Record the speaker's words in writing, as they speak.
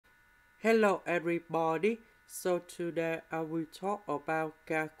Hello everybody, so today I will talk about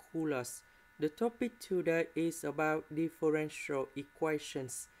calculus. The topic today is about differential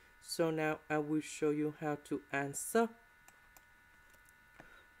equations. So now I will show you how to answer.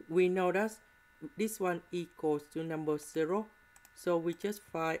 We know that this one equals to number 0, so we just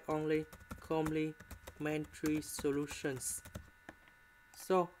find only complementary solutions.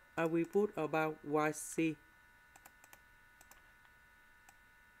 So I will put about yc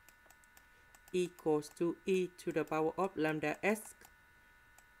equals to e to the power of lambda s.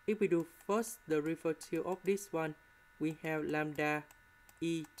 If we do first derivative of this one, we have lambda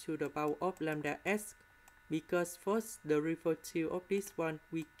e to the power of lambda s. Because first derivative of this one,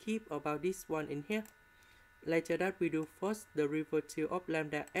 we keep about this one in here. Later that we do first derivative of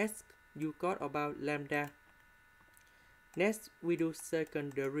lambda s, you got about lambda. Next, we do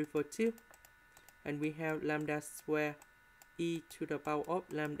second derivative, and we have lambda square e to the power of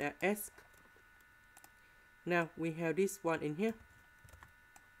lambda s. Now we have this one in here.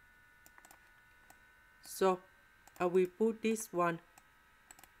 So I will put this one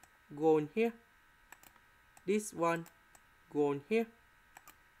go in here, this one go in here,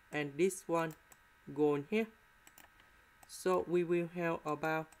 and this one go in here. So we will have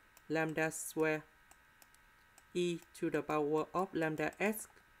about lambda square e to the power of lambda s,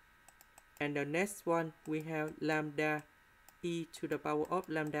 and the next one we have lambda e to the power of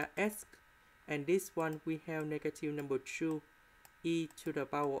lambda s, and this one we have negative number 2 e to the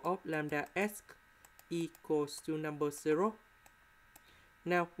power of lambda s equals to number 0.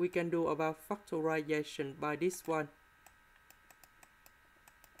 Now we can do about factorization by this one.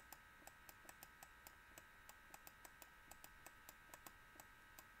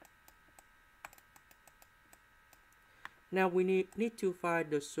 Now we need to find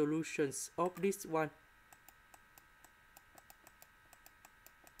the solutions of this one.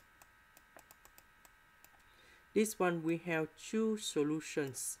 This one we have two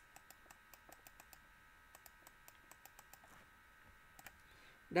solutions.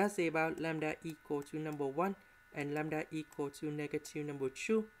 That's about lambda equal to number 1 and lambda equal to negative number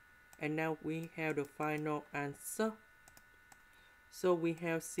 2. And now we have the final answer. So we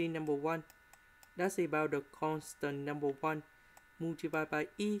have C number 1. That's about the constant number 1 multiplied by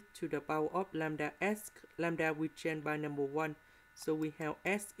e to the power of lambda s. Lambda we change by number 1. So we have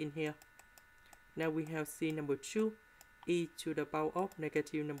s in here. Now we have C number 2, e to the power of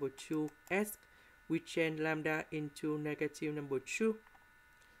negative number 2s. We change lambda into negative number 2.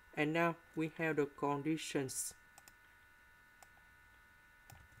 And now we have the conditions.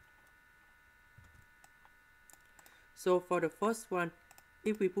 So for the first one,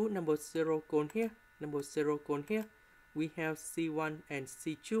 if we put number 0 gone here, number 0 gone here, we have C1 and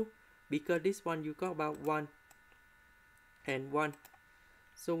C2. Because this one you got about 1 and 1.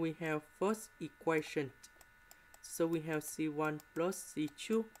 So we have first equation. So we have C1 plus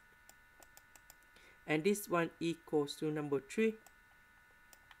C2. And this one equals to number 3.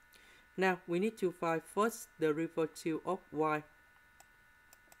 Now we need to find first derivative of y.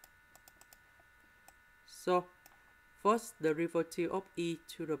 So first derivative of e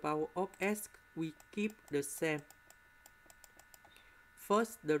to the power of s, we keep the same.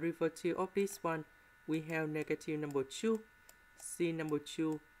 First derivative of this one, we have negative number 2, c number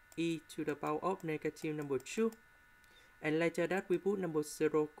 2, e to the power of negative number 2. And later that we put number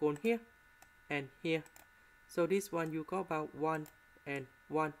 0 gone here and here. So this one you got about 1 and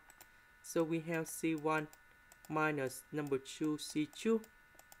 1. So we have C1 minus number 2 C2.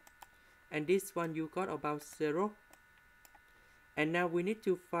 And this one you got about 0. And now we need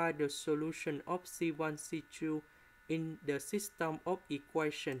to find the solution of C1, C2 in the system of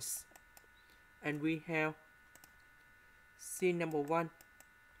equations. And we have C number 1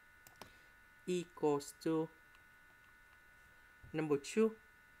 equals to number 2.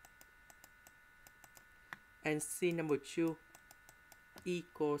 And C number 2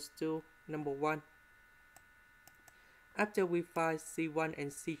 equals to number 1. After we find C1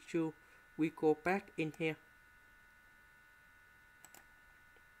 and C2, we go back in here.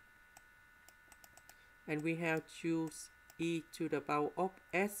 And we have choose e to the power of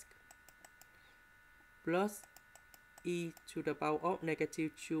s plus e to the power of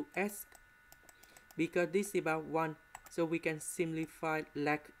negative 2s. Because this is about 1, so we can simplify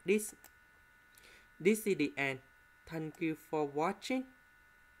like this. This is the end. Thank you for watching.